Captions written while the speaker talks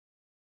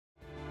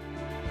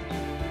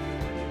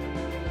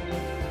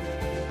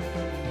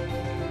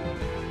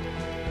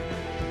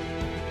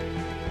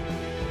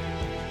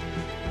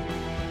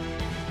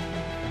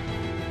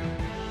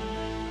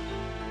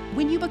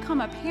you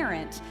become a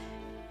parent,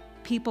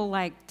 people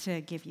like to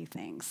give you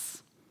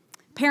things.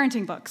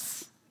 Parenting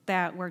books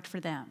that worked for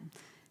them.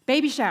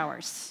 Baby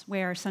showers,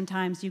 where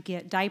sometimes you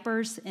get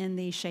diapers in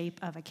the shape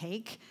of a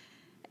cake.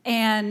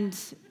 And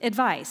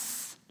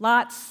advice,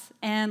 lots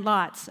and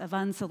lots of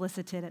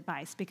unsolicited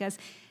advice. Because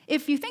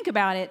if you think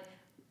about it,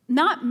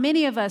 not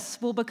many of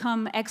us will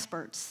become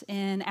experts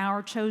in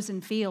our chosen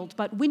field,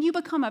 but when you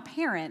become a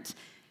parent,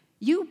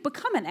 you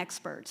become an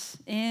expert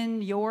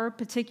in your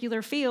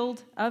particular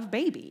field of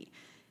baby,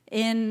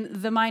 in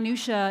the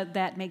minutia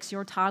that makes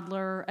your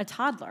toddler a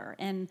toddler.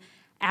 And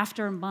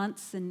after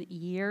months and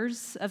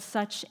years of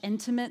such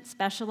intimate,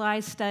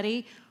 specialized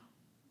study,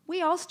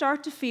 we all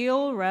start to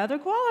feel rather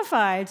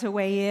qualified to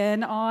weigh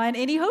in on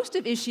any host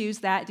of issues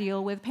that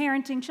deal with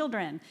parenting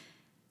children,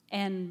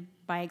 and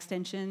by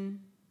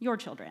extension, your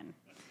children.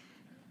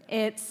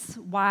 It's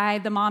why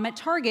the mom at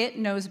Target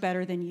knows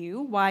better than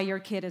you why your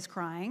kid is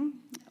crying,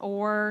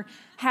 or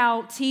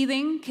how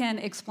teething can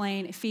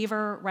explain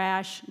fever,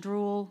 rash,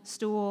 drool,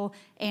 stool,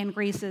 and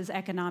Greece's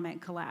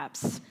economic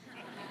collapse.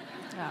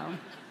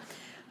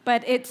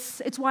 But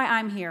it's why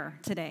I'm here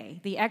today,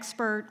 the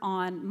expert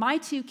on my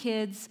two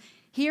kids,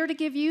 here to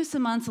give you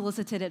some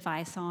unsolicited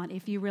advice on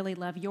if you really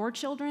love your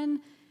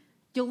children,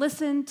 you'll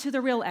listen to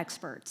the real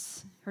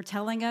experts who are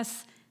telling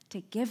us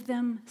to give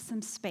them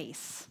some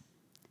space,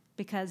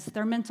 because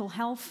their mental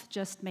health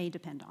just may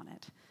depend on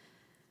it.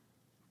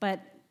 But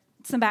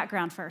some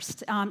background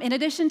first. In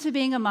addition to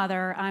being a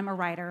mother, I'm a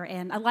writer,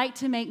 and I like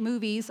to make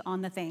movies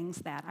on the things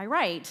that I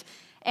write.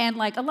 And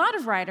like a lot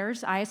of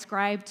writers, I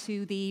ascribe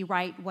to the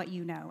write what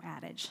you know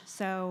adage.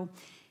 So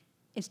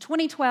it's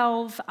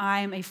 2012,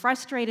 I'm a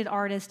frustrated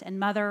artist and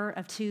mother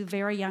of two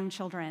very young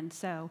children.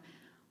 So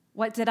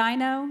what did I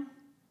know?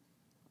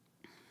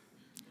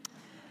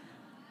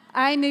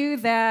 I knew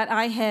that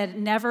I had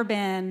never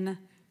been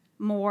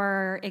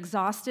more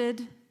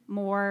exhausted,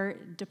 more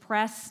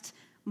depressed,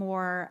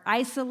 more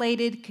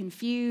isolated,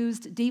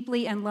 confused,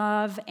 deeply in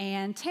love,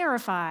 and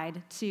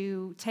terrified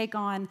to take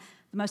on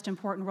the most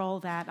important role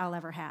that I'll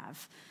ever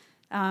have.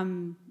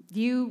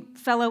 You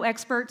fellow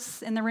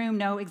experts in the room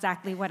know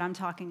exactly what I'm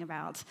talking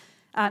about.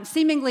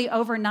 Seemingly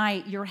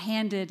overnight, you're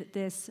handed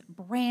this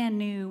brand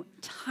new,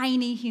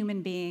 tiny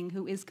human being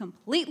who is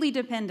completely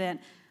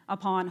dependent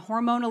upon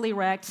hormonally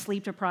wrecked,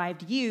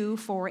 sleep-deprived you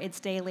for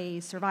its daily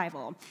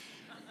survival.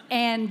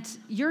 And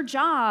your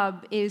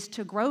job is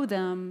to grow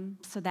them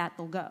so that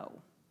they'll go.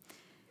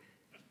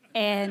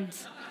 And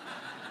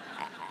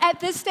at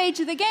this stage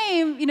of the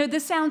game, you know,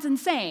 this sounds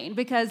insane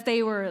because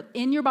they were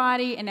in your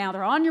body and now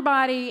they're on your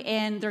body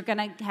and they're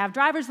gonna have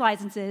driver's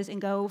licenses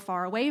and go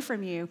far away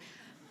from you.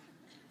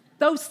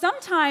 Though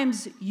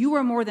sometimes you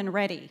are more than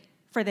ready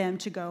for them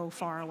to go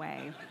far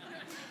away.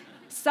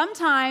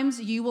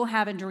 Sometimes you will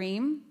have a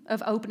dream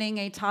of opening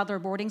a toddler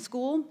boarding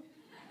school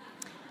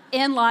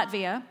in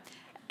Latvia.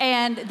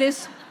 And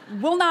this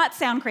will not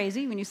sound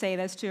crazy when you say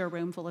this to a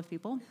room full of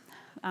people.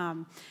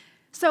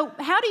 So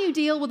how do you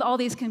deal with all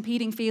these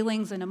competing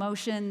feelings and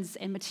emotions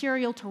and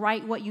material to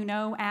write what you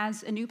know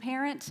as a new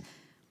parent?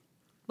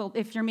 Well,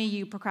 if you're me,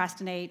 you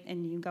procrastinate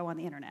and you go on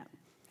the internet.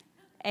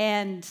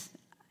 And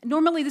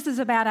normally this is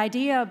a bad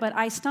idea, but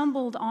I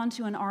stumbled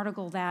onto an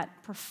article that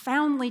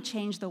profoundly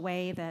changed the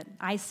way that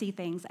I see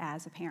things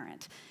as a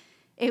parent.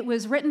 It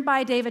was written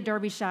by David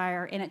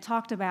Derbyshire, and it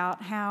talked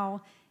about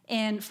how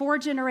in 4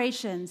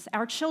 generations,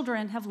 our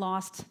children have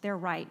lost their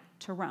right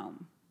to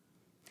roam.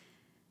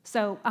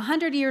 So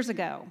 100 years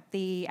ago,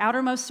 the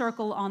outermost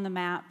circle on the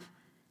map,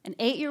 an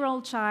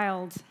 8-year-old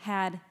child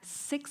had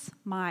 6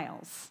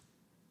 miles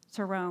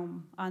to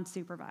roam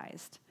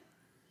unsupervised.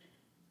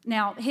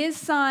 Now, his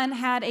son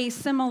had a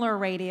similar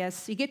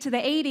radius. You get to the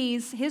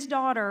 80s, his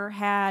daughter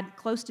had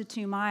close to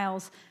 2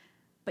 miles,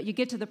 but you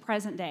get to the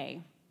present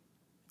day.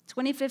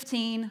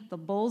 2015, the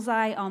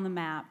bullseye on the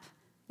map.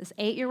 This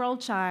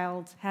 8-year-old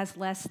child has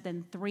less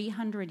than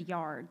 300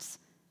 yards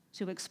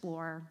to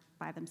explore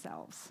by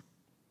themselves.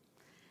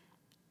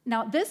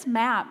 Now, this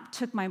map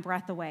took my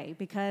breath away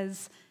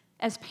because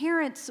as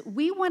parents,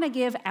 we want to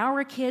give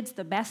our kids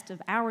the best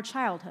of our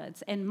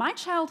childhoods, and my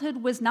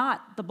childhood was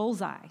not the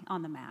bullseye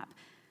on the map.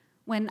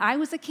 When I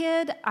was a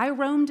kid, I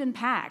roamed in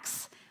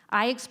packs.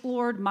 I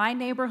explored my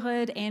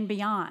neighborhood and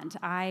beyond.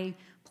 I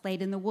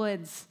played in the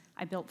woods.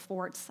 I built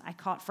forts. I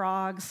caught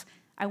frogs.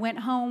 I went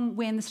home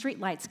when the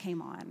streetlights came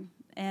on,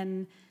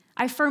 and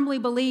I firmly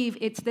believe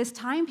it's this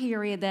time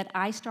period that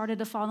I started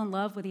to fall in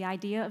love with the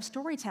idea of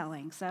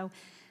storytelling. So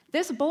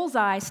this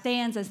bullseye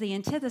stands as the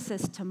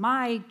antithesis to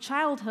my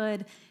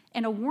childhood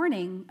and a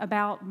warning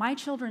about my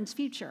children's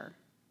future.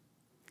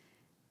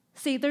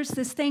 See, there's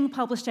this thing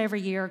published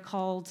every year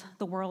called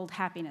the World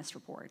Happiness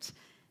Report.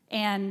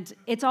 And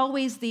it's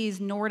always these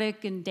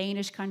Nordic and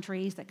Danish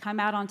countries that come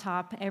out on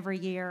top every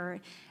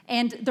year.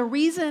 And the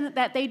reason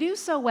that they do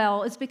so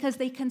well is because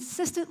they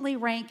consistently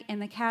rank in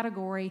the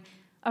category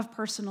of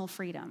personal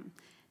freedom.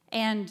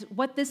 And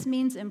what this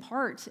means in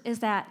part is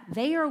that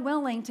they are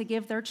willing to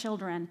give their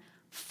children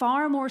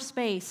far more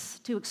space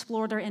to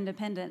explore their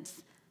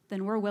independence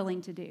than we're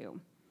willing to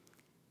do.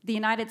 The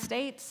United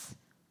States,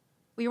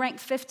 We rank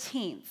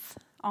 15th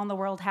on the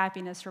World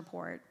Happiness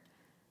Report,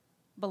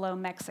 below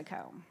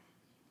Mexico.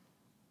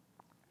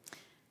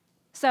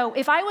 So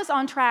if I was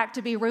on track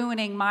to be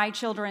ruining my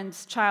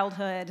children's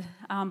childhood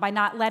by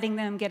not letting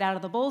them get out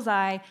of the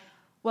bullseye,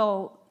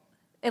 well,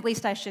 at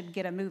least I should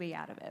get a movie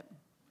out of it.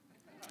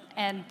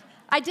 And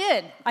I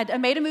did. I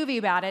made a movie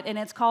about it, and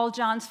it's called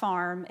John's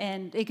Farm,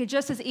 and it could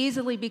just as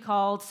easily be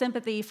called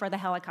Sympathy for the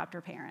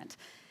Helicopter Parent.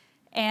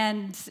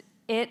 And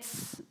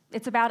it's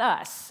about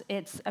us.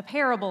 It's a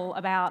parable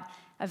about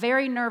a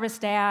very nervous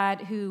dad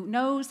who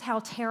knows how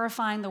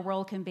terrifying the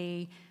world can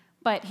be,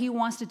 but he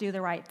wants to do the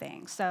right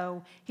thing.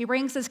 So he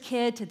brings his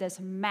kid to this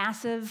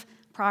massive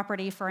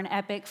property for an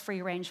epic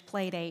free-range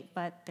play date,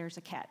 but there's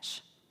a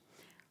catch.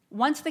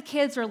 Once the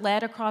kids are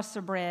led across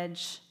the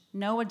bridge,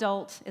 no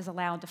adult is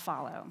allowed to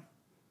follow.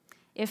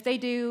 If they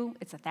do,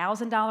 it's a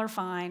 $1,000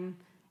 fine,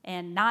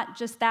 and not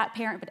just that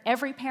parent, but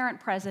every parent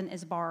present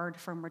is barred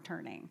from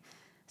returning.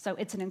 So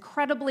it's an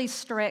incredibly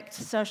strict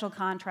social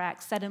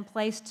contract set in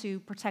place to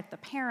protect the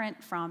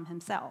parent from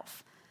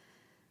himself.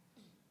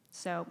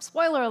 So,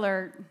 spoiler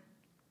alert,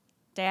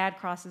 Dad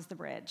crosses the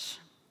bridge.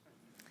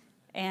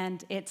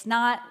 And it's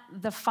not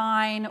the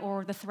fine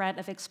or the threat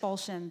of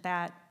expulsion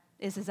that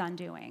is his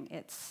undoing.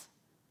 It's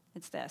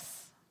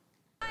this.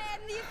 I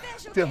am the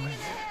official king of the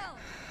hill.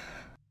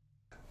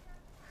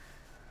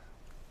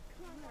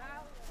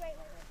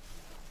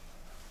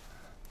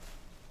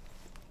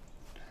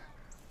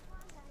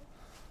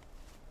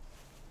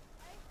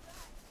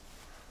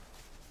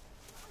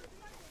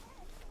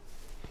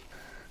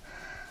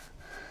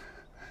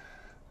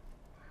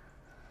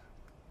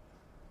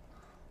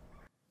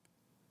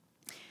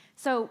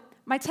 So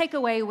my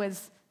takeaway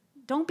was,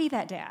 don't be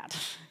that dad,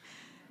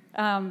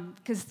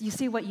 because you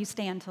see what you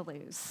stand to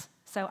lose.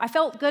 So I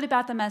felt good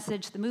about the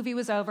message. The movie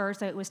was over,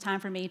 so it was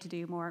time for me to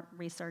do more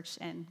research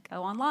and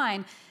go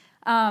online.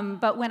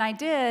 But when I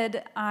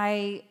did,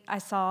 I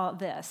saw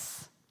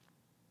this.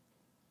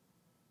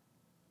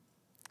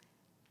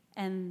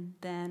 And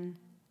then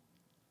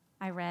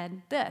I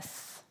read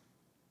this.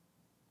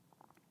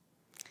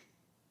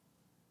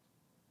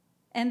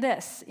 And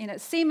this,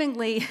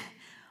 seemingly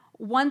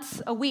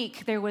once a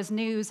week there was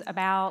news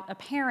about a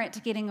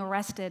parent getting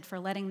arrested for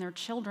letting their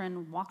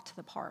children walk to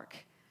the park.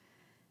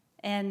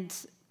 And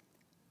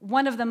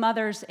one of the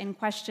mothers in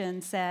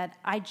question said,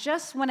 "I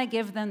just want to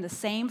give them the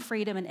same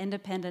freedom and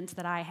independence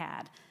that I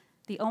had.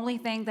 The only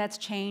thing that's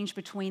changed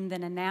between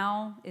then and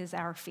now is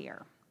our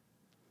fear."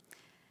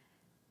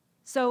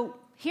 So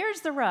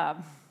here's the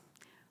rub.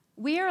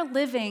 We are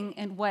living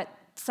in what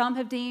some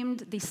have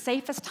deemed the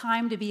safest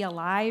time to be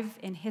alive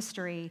in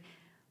history,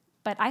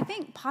 but I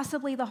think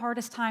possibly the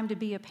hardest time to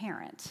be a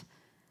parent.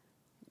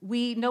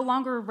 We no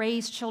longer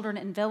raise children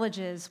in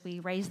villages, we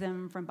raise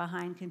them from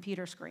behind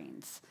computer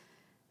screens.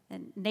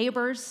 And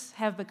neighbors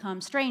have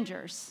become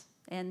strangers,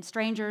 and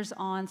strangers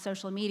on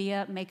social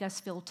media make us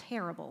feel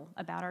terrible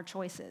about our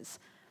choices.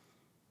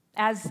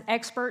 As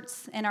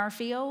experts in our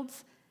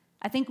fields,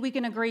 I think we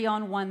can agree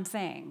on one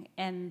thing,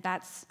 and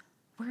that's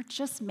we're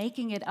just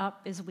making it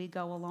up as we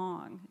go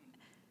along.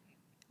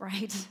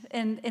 Right?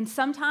 And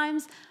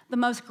sometimes the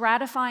most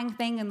gratifying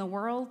thing in the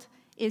world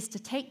is to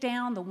take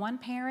down the one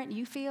parent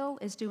you feel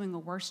is doing a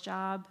worse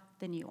job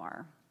than you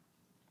are.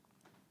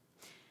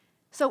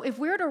 So if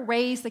we're to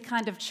raise the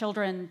kind of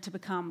children to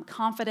become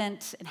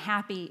confident and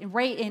happy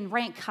and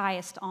rank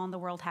highest on the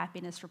World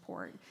Happiness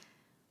Report,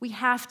 we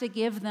have to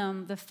give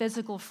them the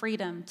physical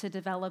freedom to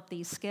develop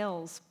these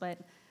skills, but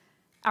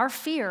our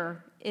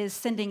fear is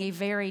sending a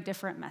very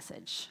different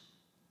message.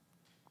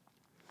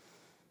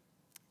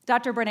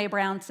 Dr. Brené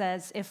Brown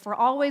says, if we're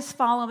always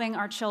following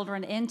our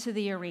children into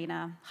the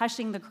arena,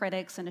 hushing the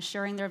critics and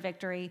assuring their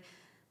victory,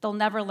 they'll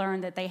never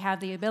learn that they have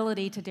the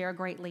ability to dare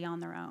greatly on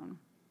their own.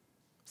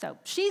 So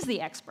she's the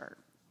expert.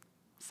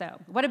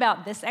 So what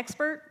about this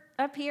expert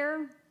up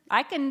here?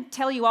 I can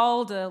tell you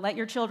all to let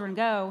your children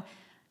go,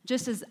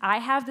 just as I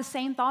have the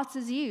same thoughts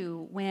as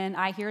you when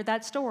I hear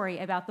that story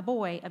about the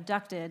boy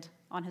abducted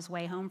on his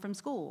way home from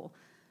school,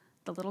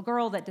 the little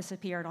girl that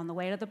disappeared on the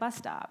way to the bus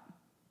stop.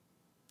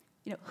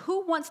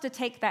 Who wants to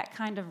take that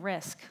kind of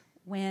risk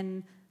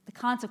when the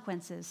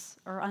consequences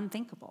are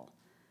unthinkable?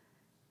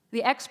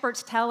 The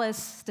experts tell us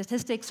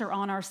statistics are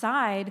on our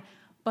side,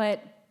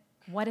 but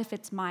what if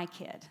it's my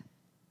kid?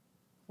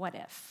 What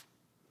if?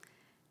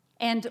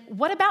 And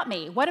what about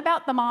me? What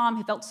about the mom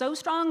who felt so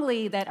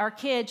strongly that our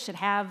kid should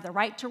have the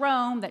right to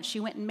roam that she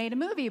went and made a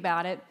movie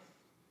about it,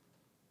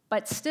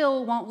 but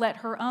still won't let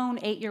her own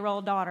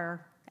 8-year-old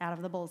daughter out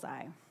of the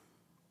bullseye?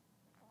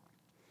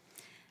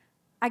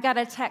 I got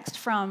a text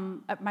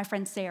from my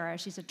friend Sarah.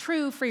 She's a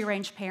true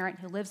free-range parent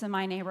who lives in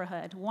my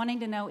neighborhood, wanting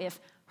to know if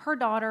her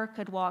daughter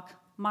could walk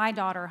my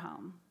daughter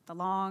home, the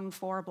long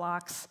 4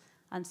 blocks,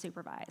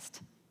 unsupervised.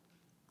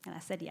 And I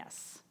said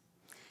yes.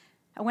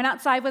 I went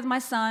outside with my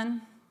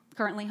son,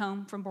 currently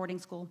home from boarding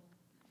school,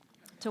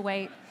 to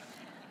wait.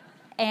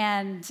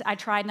 And I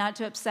tried not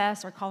to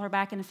obsess or call her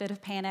back in a fit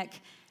of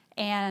panic.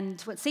 And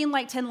what seemed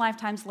like 10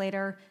 lifetimes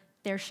later,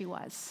 there she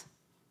was.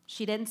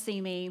 She didn't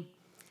see me.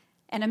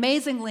 And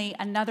amazingly,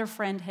 another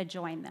friend had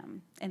joined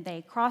them, and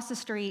they crossed the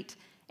street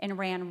and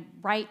ran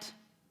right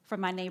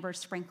from my neighbor's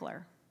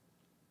sprinkler.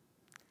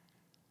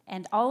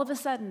 And all of a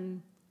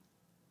sudden,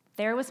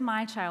 there was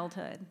my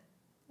childhood,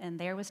 and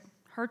there was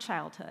her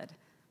childhood,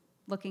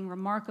 looking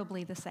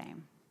remarkably the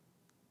same.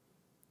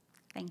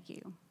 Thank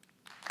you.